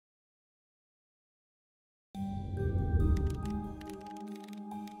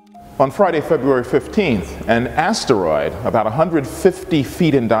On Friday, February 15th, an asteroid about 150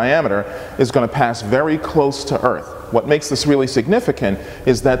 feet in diameter is going to pass very close to Earth. What makes this really significant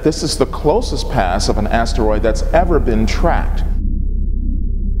is that this is the closest pass of an asteroid that's ever been tracked.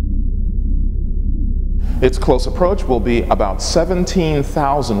 Its close approach will be about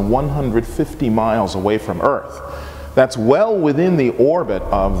 17,150 miles away from Earth. That's well within the orbit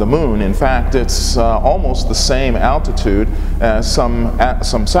of the Moon. In fact, it's almost the same altitude as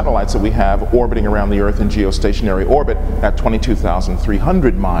some satellites that we have orbiting around the Earth in geostationary orbit at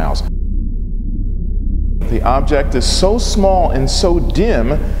 22,300 miles. The object is so small and so dim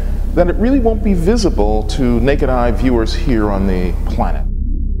that it really won't be visible to naked eye viewers here on the planet.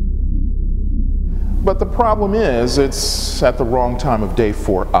 But the problem is, it's at the wrong time of day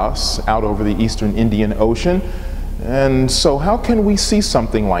for us, out over the eastern Indian Ocean. And so how can we see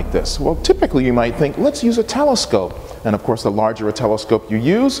something like this? Well, typically you might think, let's use a telescope. And of course, the larger a telescope you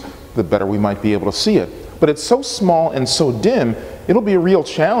use, the better we might be able to see it. But it's so small and so dim, it'll be a real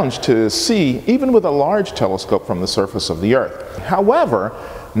challenge to see, even with a large telescope, from the surface of the Earth. However,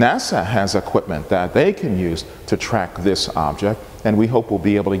 NASA has equipment that they can use to track this object, and we hope we'll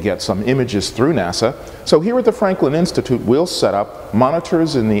be able to get some images through NASA. So here at the Franklin Institute, we'll set up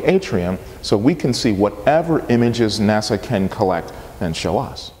monitors in the atrium so we can see whatever images NASA can collect and show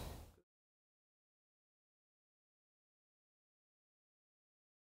us.